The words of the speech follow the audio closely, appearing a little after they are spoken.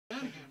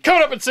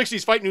Coming up in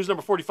 60s Fight News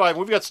number 45,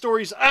 we've got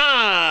stories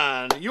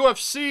on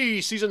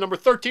UFC season number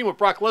 13 with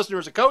Brock Lesnar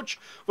as a coach.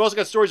 We've also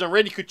got stories on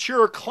Randy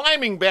Couture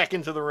climbing back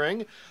into the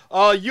ring.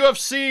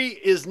 UFC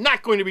is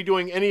not going to be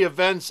doing any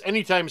events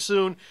anytime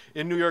soon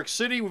in New York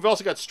City. We've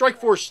also got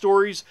Strikeforce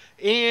stories,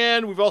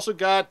 and we've also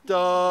got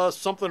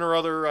something or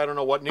other, I don't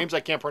know what, names I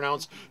can't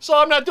pronounce, so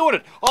I'm not doing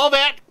it. All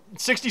that in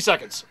 60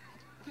 seconds.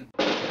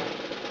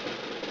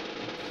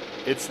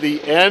 It's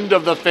the end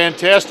of the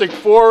Fantastic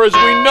Four as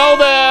we know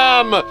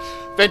them.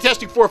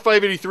 Fantastic Four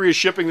 583 is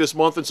shipping this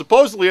month, and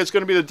supposedly it's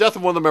going to be the death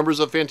of one of the members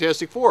of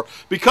Fantastic Four.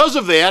 Because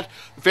of that,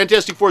 the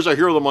Fantastic Four is our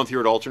Hero of the Month here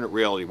at Alternate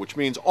Reality, which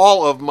means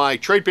all of my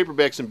trade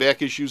paperbacks and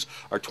back issues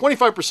are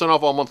 25%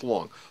 off all month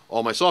long.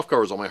 All my soft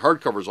covers, all my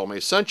hard covers, all my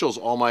essentials,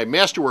 all my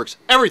masterworks,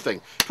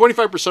 everything.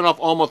 25% off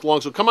all month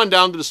long. So come on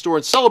down to the store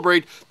and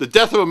celebrate the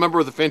death of a member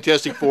of the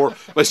Fantastic Four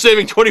by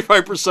saving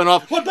 25%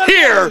 off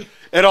here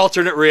at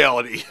Alternate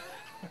Reality.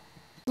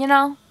 You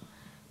know,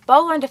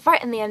 Bo learned to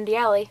fight in the end of the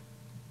alley.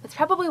 That's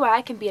probably why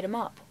I can beat him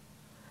up.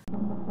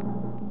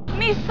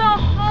 Me so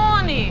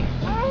horny.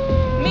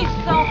 Me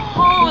so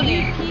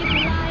horny.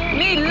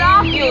 Me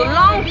love you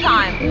long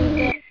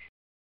time.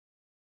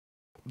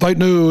 Fight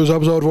News,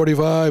 episode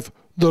 45,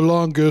 The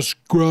Longest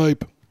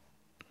Gripe.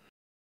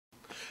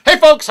 Hey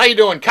folks, how you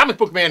doing? Comic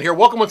Book Man here.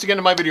 Welcome once again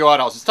to my Video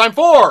Outhouse. It's time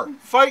for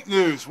Fight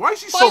News. Why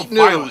is he so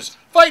violent?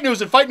 Fight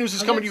News, and Fight News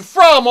is coming to you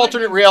from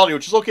Alternate Reality,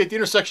 which is located at the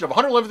intersection of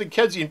 111th and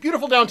Kedzie in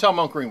beautiful downtown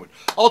Mount Greenwood.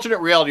 Alternate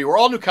Reality, where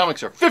all new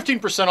comics are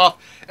 15% off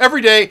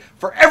every day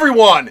for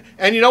everyone.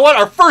 And you know what?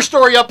 Our first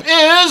story up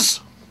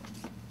is...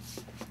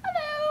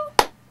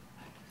 Hello.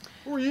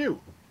 Who are you?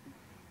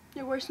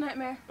 Your worst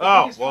nightmare.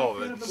 Oh,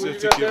 well, it's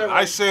a given.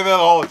 I say that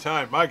all the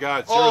time. My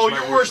God. Oh,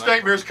 your worst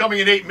nightmare is coming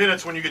in 8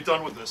 minutes when you get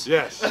done with this.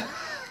 Yes.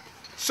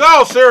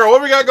 So, Sarah,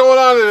 what we got going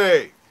on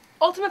today?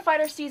 Ultimate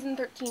Fighter Season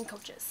 13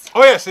 coaches.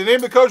 Oh, yes, they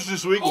named the coaches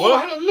this week. Oh,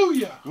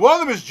 hallelujah. One of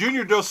them is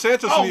Junior Dos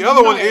Santos, and the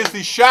other one is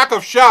the Shock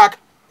of Shock,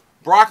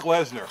 Brock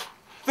Lesnar.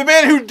 The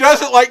man who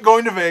doesn't like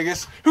going to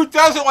Vegas, who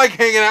doesn't like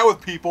hanging out with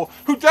people,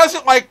 who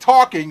doesn't like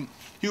talking.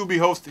 He'll be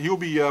one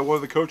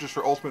of the coaches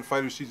for Ultimate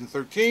Fighter Season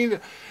 13.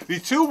 The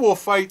two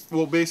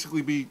will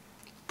basically be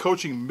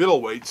coaching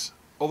middleweights,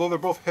 although they're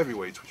both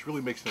heavyweights, which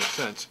really makes no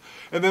sense.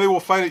 And then they will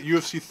fight at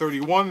UFC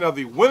 31. Now,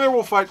 the winner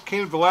will fight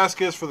Cain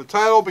Velasquez for the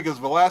title because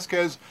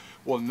Velasquez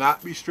will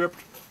not be stripped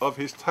of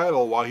his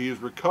title while he is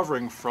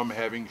recovering from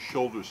having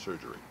shoulder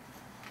surgery.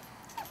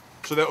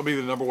 So that will be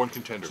the #1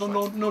 contender. So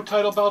no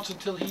title bouts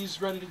until he's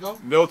ready to go?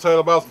 No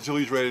title bouts until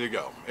he's ready to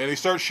go. And he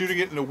starts shooting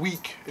it in a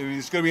week. And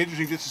it's going to be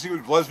interesting just to see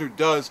what Lesnar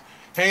does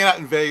hanging out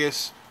in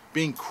Vegas,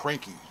 being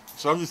cranky.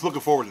 So I'm just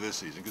looking forward to this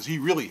season because he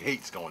really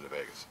hates going to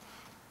Vegas.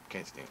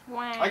 Can't stand it.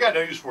 Wow. I got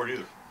no use for it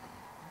either.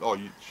 Oh,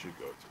 you should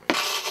go to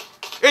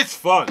me. It's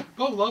fun.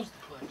 Bo loves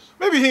the place.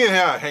 Maybe he and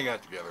I hang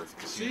out together.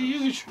 See,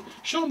 you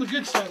show him the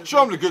good side of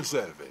Show him the good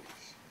side of Vegas.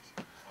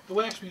 The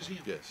Wax Museum.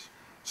 Yes.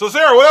 So,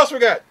 Sarah, what else we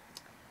got?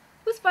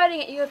 Who's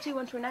fighting at UFC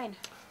 129?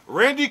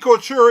 Randy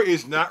Couture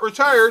is not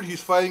retired.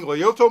 He's fighting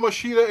Lyoto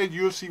Machida at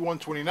UFC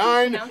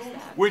 129,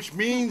 which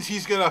means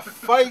he's going to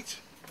fight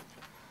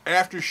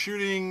after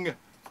shooting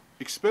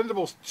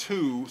Expendables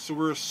 2. So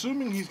we're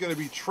assuming he's going to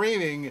be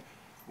training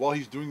while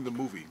he's doing the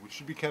movie, which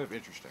should be kind of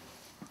interesting.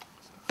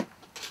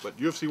 But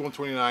UFC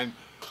 129,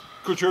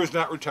 Couture is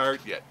not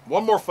retired yet.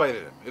 One more fight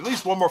at him. At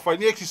least one more fight.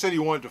 And he actually said he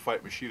wanted to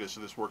fight Machida, so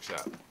this works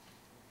out.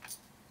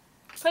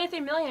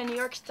 23 million in New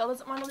York still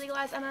doesn't want to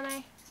legalize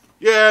MMA?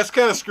 Yeah, it's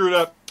kind of screwed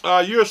up.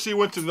 UFC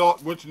went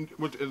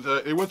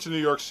to New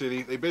York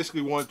City. They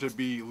basically wanted to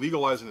be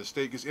legalized in the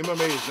state because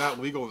MMA is not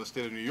legal in the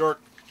state of New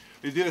York.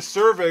 They did a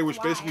survey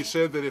which basically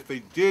said that if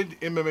they did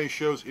MMA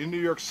shows in New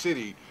York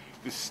City,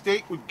 the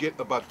state would get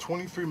about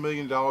 $23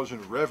 million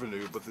in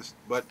revenue,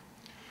 but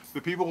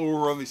the people who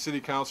were on the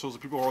city councils, the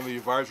people who were on the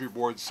advisory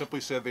boards simply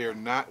said they are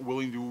not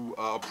willing to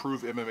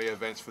approve MMA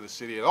events for the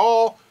city at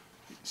all,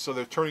 so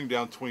they're turning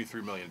down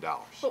 $23 million.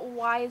 But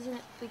why isn't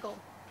it legal?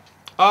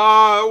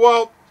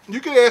 Well, you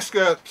could ask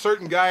a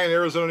certain guy in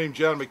Arizona named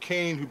John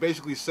McCain who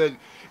basically said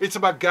it's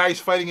about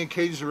guys fighting in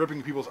cages and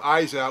ripping people's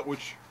eyes out,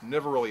 which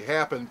never really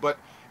happened, but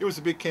it was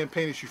a big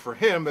campaign issue for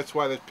him. That's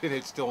why that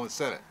pinhead's still in the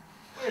Senate.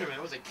 Wait a minute,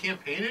 it was a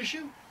campaign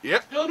issue?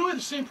 Yep. Illinois had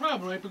the same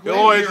problem, right? But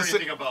I didn't hear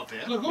anything about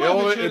that. Look,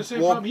 Illinois had the same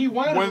problem. He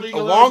wanted to legalize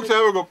a long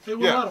time ago. They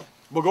wouldn't let him.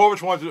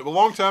 Blagojevich wanted it a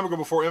long time ago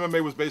before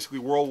MMA was basically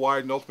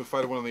worldwide and Ultimate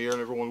Fighter went on the air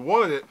and everyone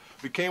wanted it.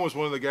 McCain was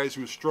one of the guys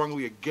who was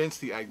strongly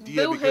against the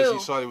idea because he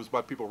saw it was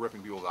about people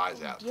ripping people's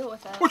eyes out. Deal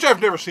with that. Which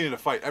I've never seen in a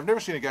fight. I've never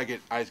seen a guy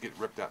get eyes get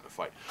ripped out in a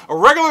fight. A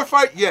regular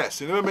fight,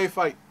 yes. An MMA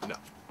fight, no.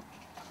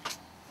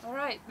 All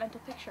right, mental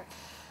picture.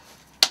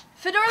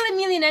 Fedor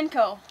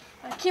Emelianenko.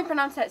 I can't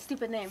pronounce that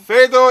stupid name.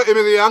 Fedor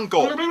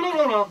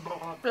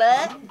Emelianenko.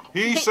 Blood.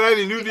 He signed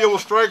a new deal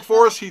with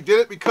Strikeforce. He did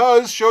it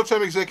because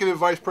Showtime Executive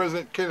Vice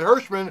President Ken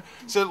Hirschman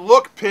said,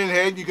 look,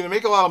 Pinhead, you're going to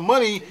make a lot of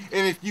money,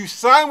 and if you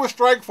sign with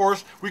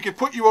Strikeforce, we can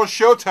put you on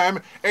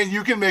Showtime, and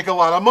you can make a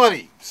lot of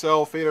money.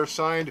 So Fedor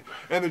signed,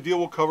 and the deal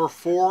will cover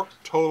 4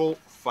 total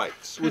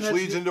fights, which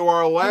leads into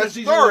our last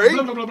story,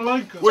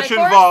 which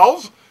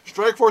involves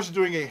Strikeforce is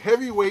doing a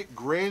heavyweight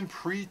Grand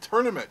Prix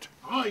tournament.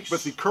 Nice.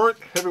 But the current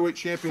heavyweight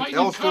champion, Fighting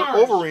Alistair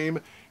cars.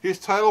 Overeem, his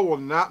title will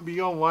not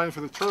be online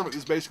for the tournament.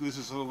 This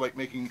is sort of like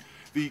making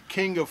the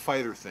king of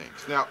fighter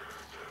things. Now,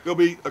 there'll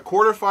be a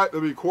quarter fight,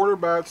 there'll be quarter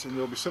bouts, and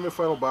there'll be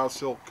semifinal bouts.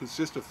 They'll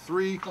consist of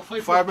 3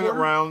 5-minute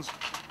rounds.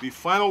 The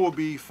final will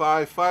be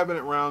 5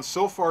 5-minute rounds.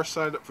 So far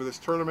signed up for this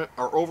tournament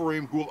are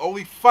Overeem, who will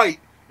only fight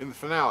in the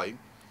finale,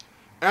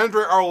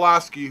 Andrei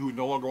Arlovsky, who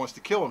no longer wants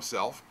to kill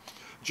himself,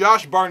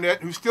 Josh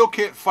Barnett, who still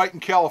can't fight in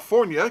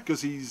California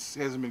because he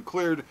hasn't been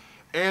cleared,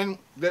 and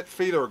that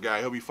Fedor guy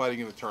he'll be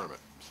fighting in the tournament.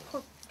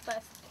 Poor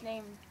last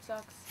name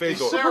sucks. Hey,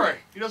 Fedor. Sarah,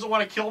 he doesn't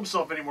want to kill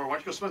himself anymore. Why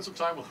don't you go spend some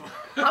time with him?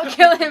 I'll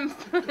kill him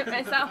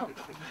myself.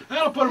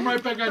 That'll put him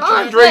right back on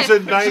track. Andre's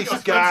a nice Spend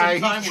some guy.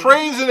 time He with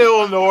trains in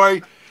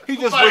Illinois. He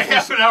just About went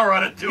half through an hour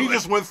on it, he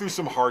just went through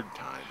some hard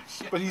times.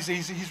 But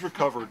he's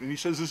recovered, and he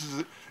says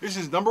this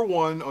is number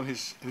 1 on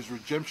his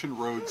redemption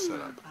road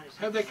setup.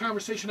 Have that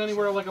conversation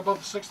anywhere like above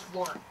the 6th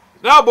floor.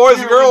 Now, boys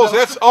and girls,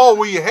 that's all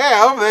we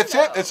have. That's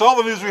it. That's all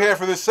the news we have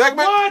for this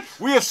segment. What?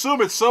 We assume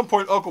at some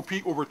point Uncle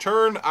Pete will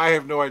return. I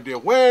have no idea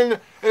when.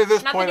 And at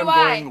this Neither point, do I'm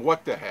I. going,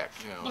 what the heck?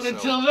 You know, But so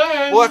until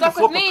then, we'll have to Stuck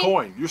flip with a me.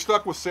 coin. You're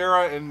stuck with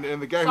Sarah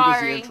and the guy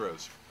Sorry. who does the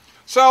intros.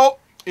 So,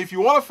 if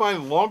you want to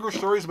find longer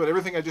stories about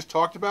everything I just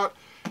talked about,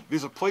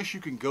 there's a place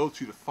you can go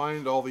to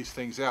find all these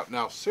things out.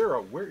 Now,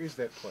 Sarah, where is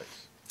that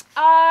place?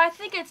 I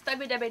think it's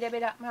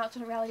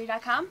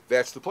www.myalternatereality.com.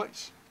 That's the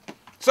place.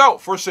 So,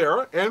 for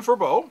Sarah and for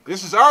Bo,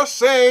 this is our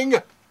saying,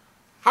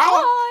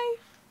 holla! Bye.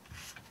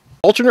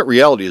 Alternate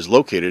Reality is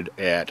located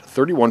at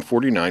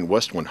 3149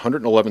 West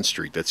 111th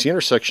Street. That's the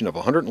intersection of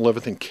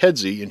 111th and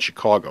Kedzie in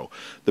Chicago,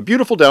 the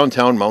beautiful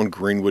downtown Mount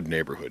Greenwood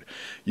neighborhood.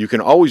 You can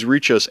always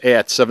reach us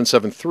at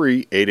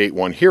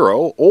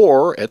 773-881-HERO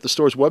or at the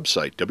store's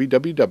website,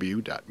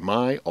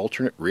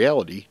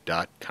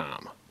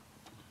 www.myalternatereality.com.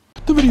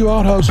 the Radio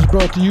Outhouse is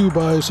brought to you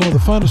by some of the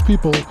finest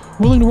people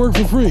willing to work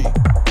for free.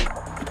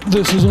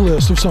 This is a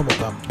list of some of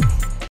them.